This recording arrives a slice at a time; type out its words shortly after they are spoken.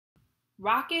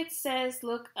Rocket Says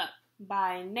Look Up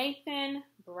by Nathan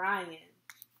Bryon.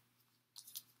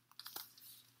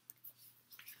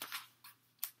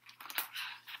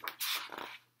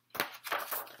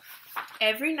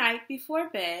 Every night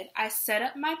before bed, I set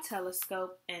up my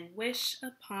telescope and wish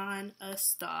upon a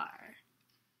star.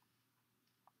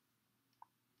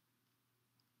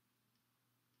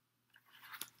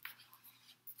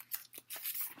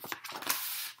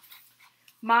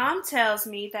 Mom tells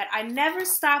me that I never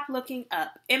stop looking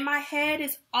up, and my head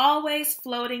is always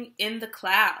floating in the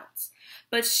clouds.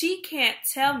 But she can't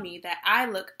tell me that I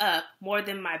look up more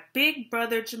than my big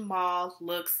brother Jamal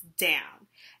looks down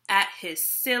at his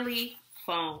silly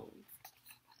phone.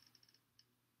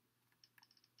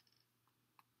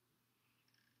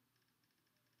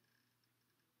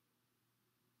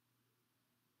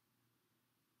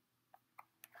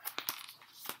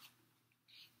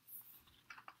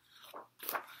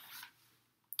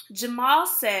 Jamal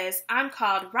says I'm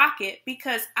called Rocket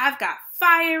because I've got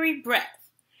fiery breath.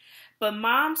 But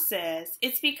Mom says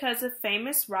it's because a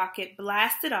famous rocket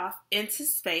blasted off into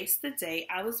space the day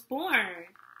I was born.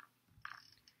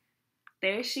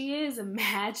 There she is,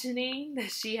 imagining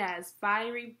that she has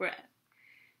fiery breath.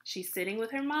 She's sitting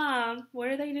with her mom. What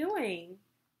are they doing?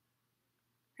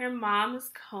 Her mom is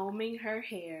combing her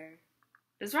hair.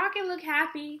 Does Rocket look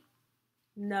happy?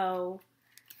 No.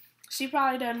 She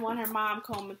probably doesn't want her mom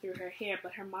combing through her hair,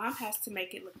 but her mom has to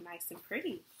make it look nice and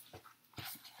pretty.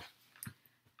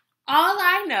 All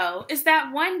I know is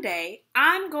that one day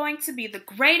I'm going to be the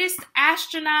greatest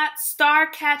astronaut, star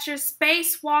catcher,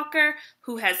 spacewalker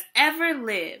who has ever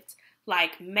lived,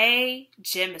 like Mae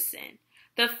Jemison,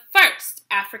 the first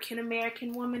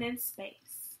African-American woman in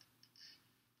space.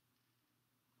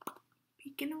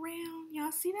 Peeking around,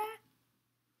 y'all see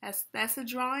that? That's a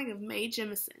drawing of Mae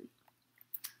Jemison.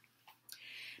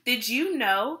 Did you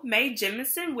know Mae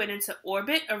Jemison went into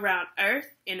orbit around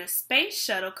Earth in a space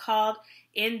shuttle called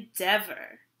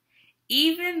Endeavour,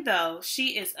 even though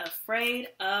she is afraid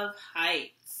of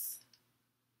heights?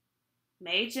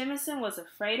 Mae Jemison was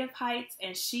afraid of heights,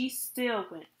 and she still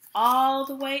went all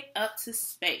the way up to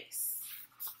space.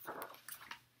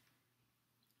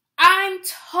 I'm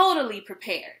totally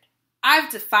prepared. I've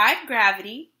defied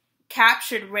gravity,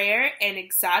 captured rare and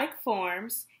exotic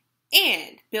forms,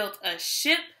 and built a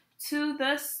ship to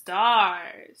the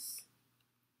stars.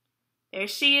 There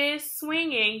she is,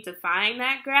 swinging, defying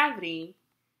that gravity.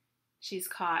 She's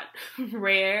caught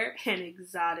rare and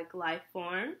exotic life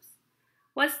forms.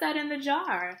 What's that in the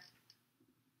jar?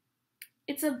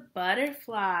 It's a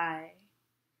butterfly.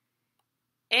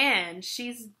 And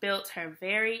she's built her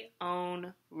very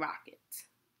own rocket.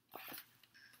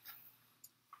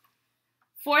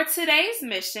 For today's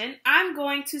mission, I'm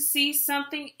going to see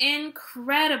something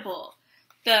incredible.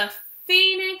 The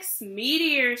Phoenix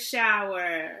Meteor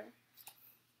Shower.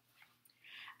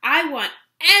 I want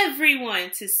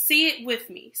everyone to see it with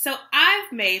me, so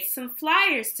I've made some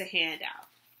flyers to hand out.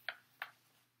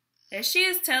 There she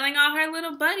is, telling all her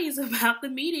little buddies about the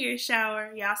meteor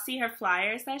shower. Y'all see her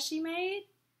flyers that she made?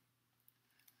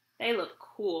 They look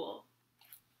cool.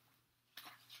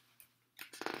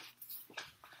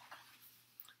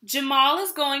 Jamal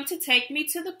is going to take me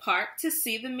to the park to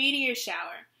see the meteor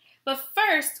shower. But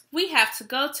first, we have to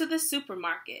go to the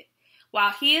supermarket.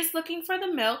 While he is looking for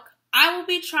the milk, I will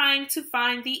be trying to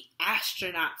find the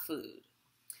astronaut food.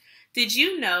 Did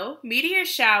you know meteor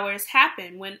showers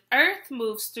happen when Earth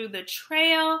moves through the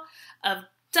trail of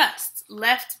dust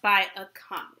left by a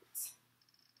comet?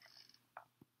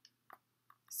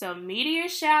 So meteor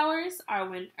showers are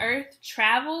when Earth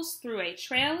travels through a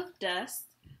trail of dust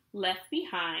left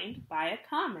behind by a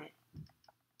comet.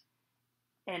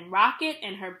 And Rocket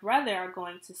and her brother are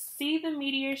going to see the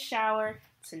meteor shower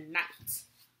tonight.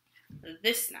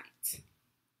 This night.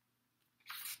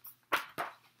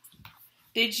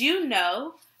 Did you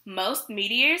know most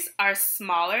meteors are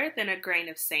smaller than a grain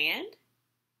of sand?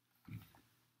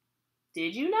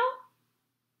 Did you know?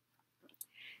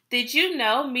 Did you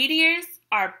know meteors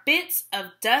are bits of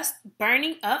dust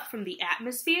burning up from the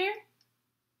atmosphere?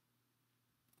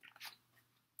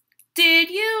 Did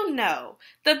you know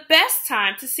the best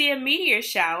time to see a meteor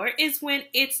shower is when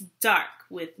it's dark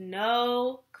with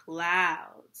no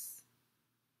clouds?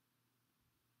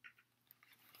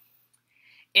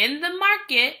 In the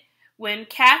market, when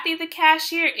Kathy the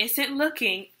cashier isn't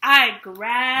looking, I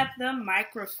grab the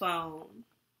microphone.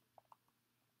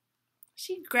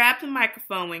 She grabbed the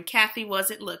microphone when Kathy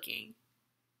wasn't looking.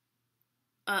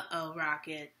 Uh-oh,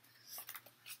 Rocket.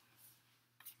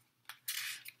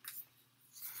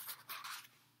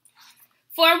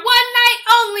 For one night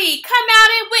only, come out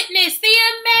and witness the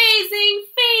amazing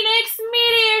Phoenix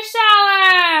Meteor Shower!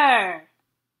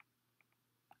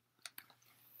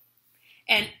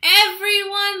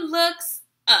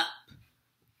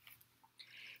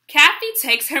 Kathy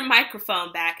takes her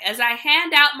microphone back as I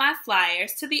hand out my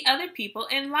flyers to the other people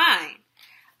in line.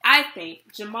 I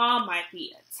think Jamal might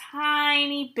be a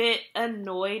tiny bit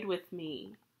annoyed with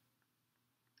me.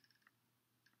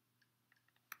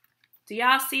 Do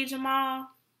y'all see Jamal?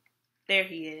 There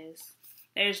he is.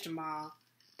 There's Jamal.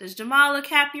 Does Jamal look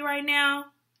happy right now?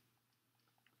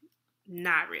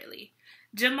 Not really.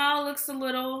 Jamal looks a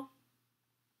little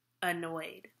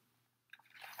annoyed.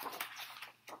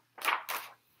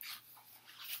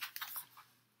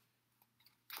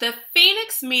 The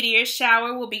Phoenix Meteor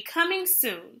shower will be coming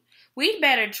soon. We'd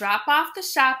better drop off the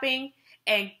shopping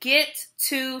and get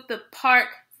to the park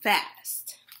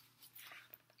fast.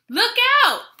 Look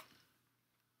out!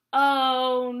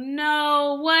 Oh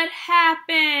no, what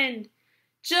happened?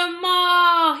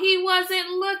 Jamal, he wasn't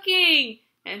looking,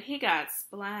 and he got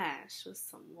splashed with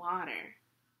some water.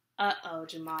 Uh-oh,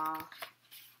 Jamal.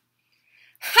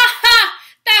 Ha ha!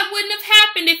 That wouldn't have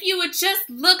happened if you had just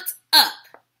looked up.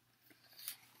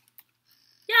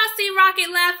 Y'all see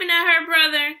Rocket laughing at her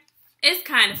brother? It's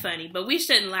kind of funny, but we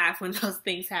shouldn't laugh when those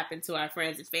things happen to our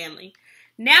friends and family.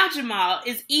 Now Jamal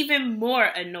is even more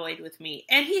annoyed with me,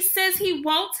 and he says he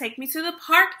won't take me to the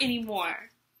park anymore.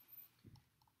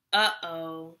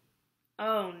 Uh-oh.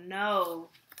 Oh, no.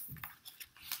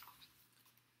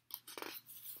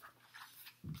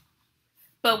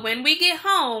 But when we get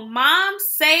home, Mom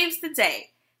saves the day.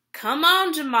 Come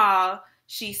on, Jamal,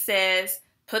 she says.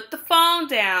 Put the phone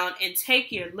down and take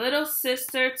your little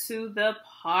sister to the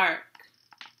park.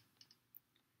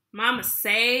 Mama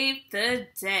saved the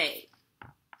day.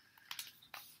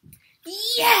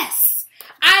 Yes!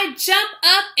 I jump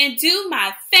up and do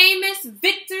my famous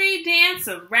victory dance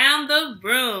around the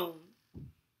room.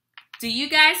 Do you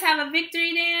guys have a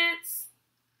victory dance?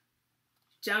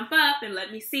 Jump up and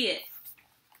let me see it.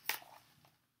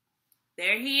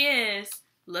 There he is,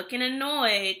 looking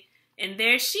annoyed. And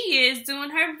there she is doing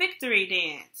her victory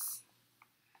dance.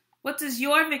 What does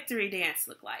your victory dance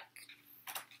look like?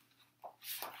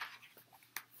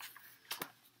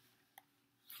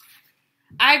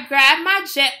 I grab my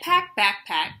jetpack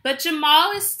backpack, but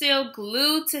Jamal is still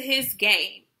glued to his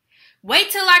game. Wait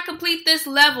till I complete this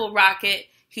level, Rocket,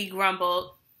 he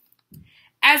grumbled.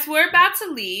 As we're about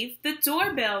to leave, the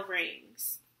doorbell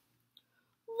rings.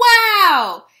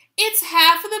 Wow! It's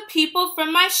half of the people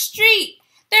from my street.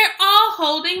 They're all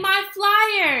holding my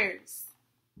flyers.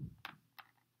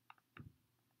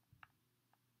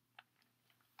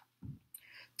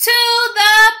 To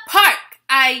the park,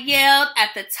 I yelled at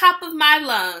the top of my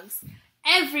lungs.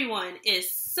 Everyone is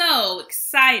so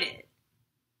excited.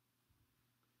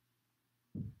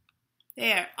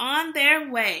 They're on their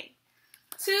way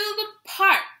to the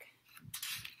park to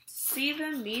see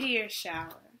the meteor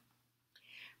shower.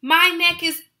 My neck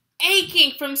is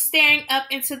aching from staring up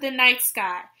into the night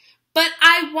sky, but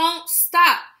I won't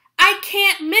stop. I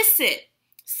can't miss it.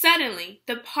 Suddenly,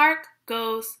 the park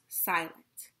goes silent.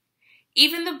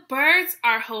 Even the birds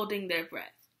are holding their breath.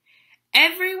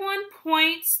 Everyone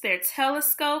points their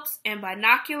telescopes and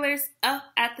binoculars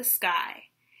up at the sky.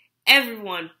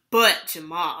 Everyone but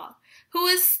Jamal, who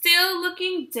is still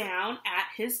looking down at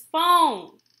his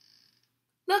phone.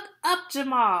 Look up,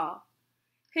 Jamal.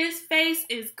 His face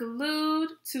is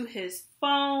glued to his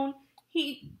phone.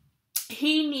 He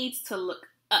needs to look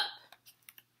up.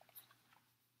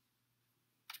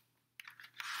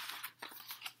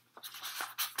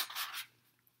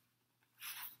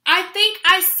 I think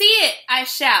I see it, I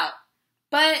shout.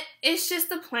 But it's just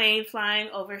a plane flying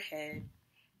overhead.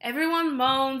 Everyone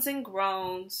moans and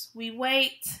groans. We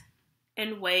wait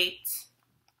and wait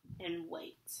and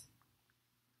wait.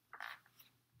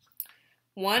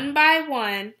 One by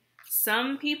one,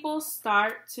 some people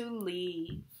start to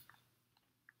leave.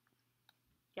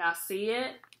 Y'all see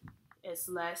it? It's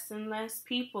less and less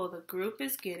people. The group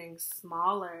is getting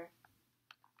smaller.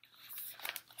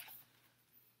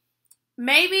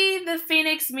 Maybe the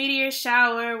Phoenix meteor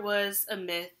shower was a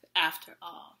myth after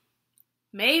all.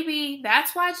 Maybe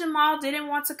that's why Jamal didn't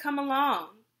want to come along.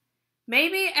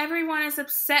 Maybe everyone is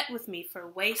upset with me for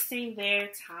wasting their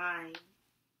time.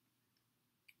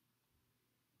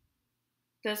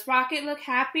 Does Rocket look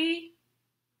happy?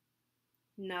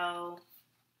 No.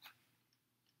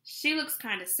 She looks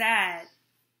kind of sad.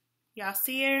 Y'all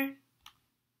see her?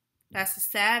 That's a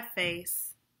sad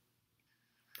face.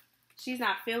 She's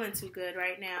not feeling too good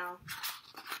right now.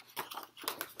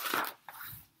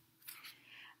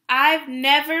 I've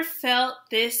never felt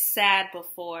this sad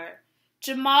before.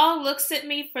 Jamal looks at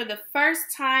me for the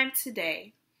first time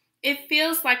today. It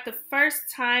feels like the first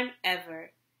time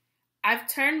ever. I've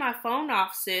turned my phone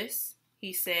off, sis,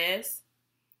 he says.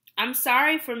 I'm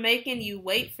sorry for making you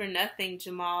wait for nothing,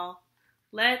 Jamal.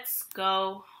 Let's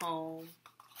go home.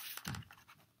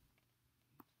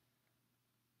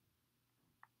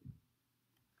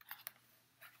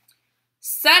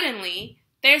 Suddenly,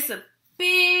 there's a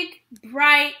big,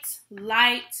 bright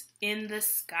light in the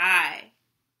sky.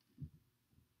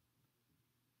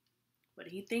 What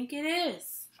do you think it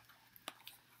is?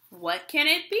 What can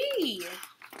it be?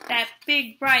 That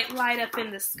big, bright light up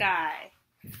in the sky.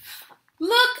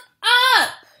 Look up!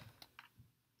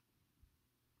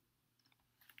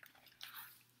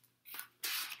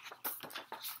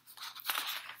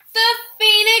 The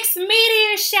Phoenix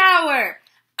meteor shower!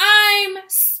 I'm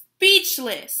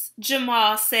speechless,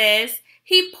 Jamal says.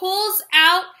 He pulls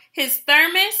out his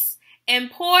thermos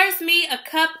and pours me a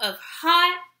cup of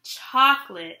hot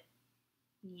chocolate.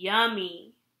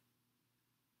 Yummy.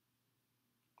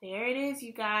 There it is,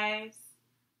 you guys.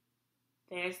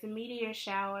 There's the meteor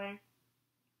shower.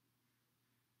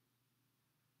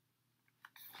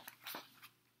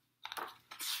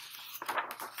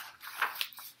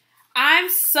 I'm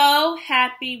so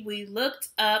happy we looked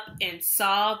up and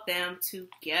saw them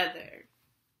together.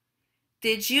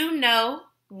 Did you know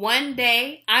one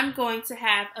day I'm going to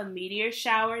have a meteor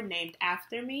shower named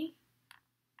after me?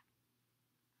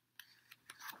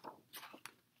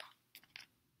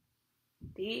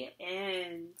 The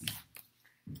end.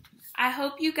 I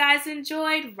hope you guys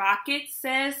enjoyed Rocket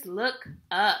Says Look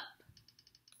Up.